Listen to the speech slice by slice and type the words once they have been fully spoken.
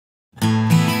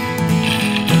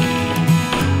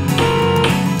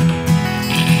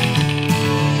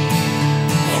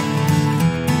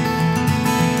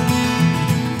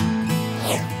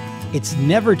It's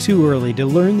never too early to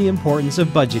learn the importance of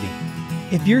budgeting.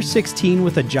 If you're 16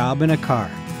 with a job and a car,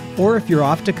 or if you're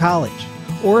off to college,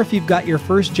 or if you've got your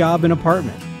first job and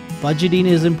apartment, budgeting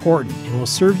is important and will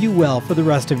serve you well for the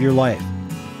rest of your life.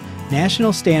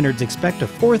 National standards expect a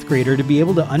fourth grader to be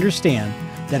able to understand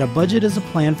that a budget is a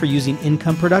plan for using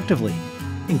income productively,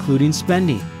 including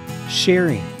spending,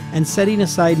 sharing, and setting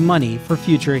aside money for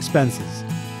future expenses.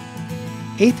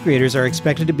 Eighth graders are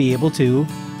expected to be able to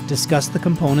discuss the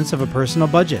components of a personal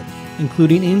budget,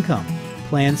 including income,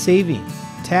 planned saving,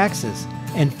 taxes,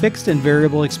 and fixed and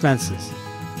variable expenses.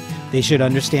 They should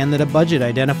understand that a budget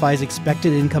identifies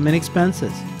expected income and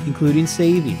expenses, including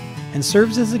saving, and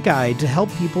serves as a guide to help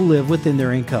people live within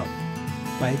their income.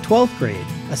 By 12th grade,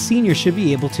 a senior should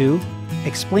be able to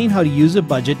explain how to use a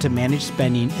budget to manage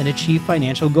spending and achieve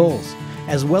financial goals,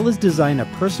 as well as design a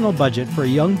personal budget for a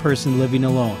young person living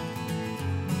alone.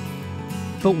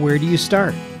 But where do you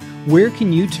start? Where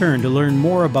can you turn to learn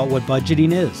more about what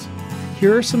budgeting is?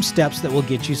 Here are some steps that will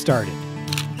get you started.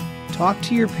 Talk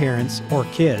to your parents or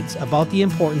kids about the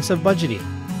importance of budgeting.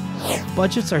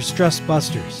 Budgets are stress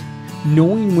busters.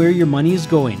 Knowing where your money is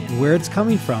going and where it's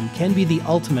coming from can be the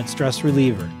ultimate stress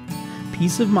reliever.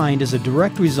 Peace of mind is a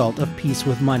direct result of peace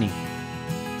with money.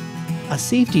 A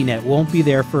safety net won't be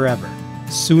there forever.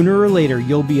 Sooner or later,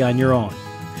 you'll be on your own.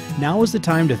 Now is the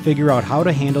time to figure out how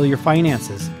to handle your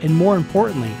finances and, more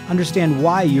importantly, understand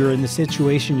why you're in the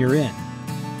situation you're in.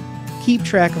 Keep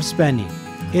track of spending.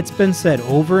 It's been said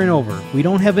over and over, we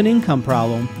don't have an income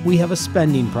problem, we have a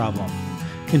spending problem.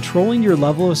 Controlling your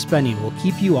level of spending will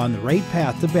keep you on the right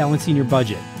path to balancing your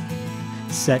budget.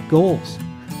 Set goals.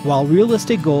 While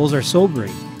realistic goals are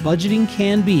sobering, budgeting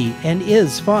can be and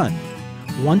is fun.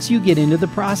 Once you get into the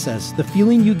process, the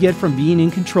feeling you get from being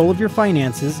in control of your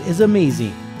finances is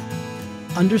amazing.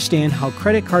 Understand how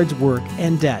credit cards work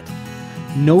and debt.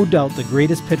 No doubt the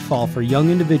greatest pitfall for young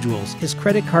individuals is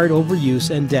credit card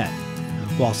overuse and debt.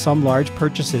 While some large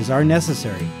purchases are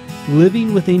necessary,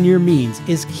 living within your means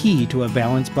is key to a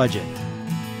balanced budget.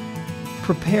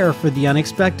 Prepare for the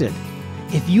unexpected.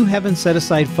 If you haven't set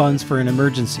aside funds for an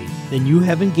emergency, then you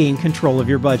haven't gained control of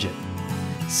your budget.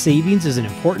 Savings is an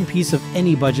important piece of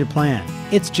any budget plan.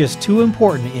 It's just too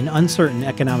important in uncertain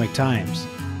economic times.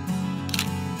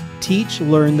 Teach,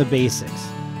 learn the basics.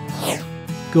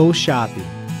 Go shopping.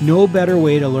 No better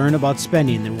way to learn about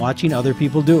spending than watching other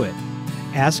people do it.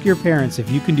 Ask your parents if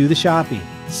you can do the shopping.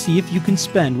 See if you can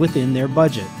spend within their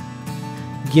budget.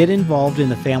 Get involved in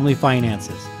the family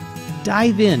finances.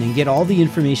 Dive in and get all the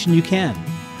information you can.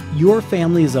 Your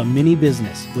family is a mini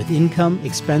business with income,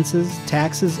 expenses,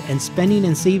 taxes, and spending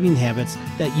and saving habits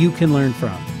that you can learn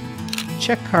from.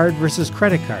 Check card versus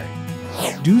credit card.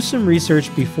 Do some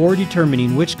research before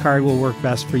determining which card will work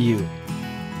best for you.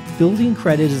 Building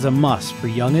credit is a must for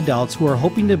young adults who are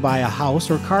hoping to buy a house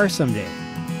or car someday.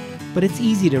 But it's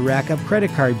easy to rack up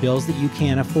credit card bills that you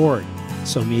can't afford,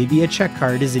 so maybe a check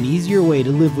card is an easier way to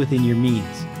live within your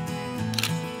means.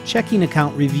 Checking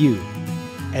account review.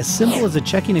 As simple as a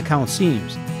checking account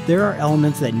seems, there are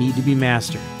elements that need to be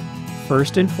mastered.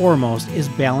 First and foremost is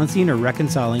balancing or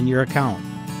reconciling your account.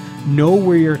 Know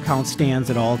where your account stands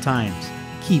at all times.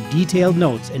 Keep detailed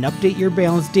notes and update your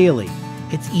balance daily.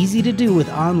 It's easy to do with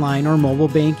online or mobile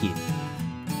banking.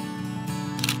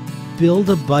 Build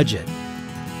a budget.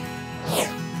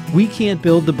 We can't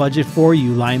build the budget for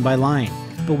you line by line,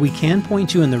 but we can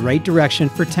point you in the right direction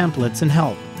for templates and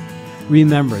help.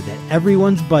 Remember that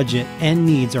everyone's budget and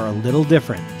needs are a little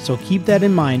different, so keep that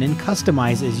in mind and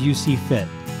customize as you see fit.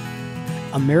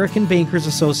 American Bankers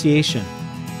Association.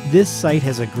 This site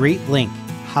has a great link,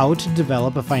 how to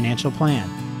develop a financial plan.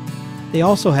 They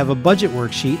also have a budget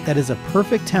worksheet that is a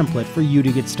perfect template for you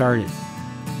to get started.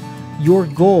 Your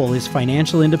goal is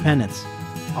financial independence.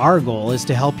 Our goal is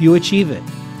to help you achieve it.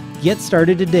 Get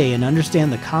started today and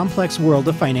understand the complex world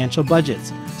of financial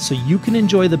budgets so you can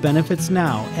enjoy the benefits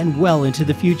now and well into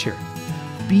the future.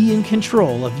 Be in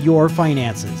control of your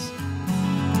finances.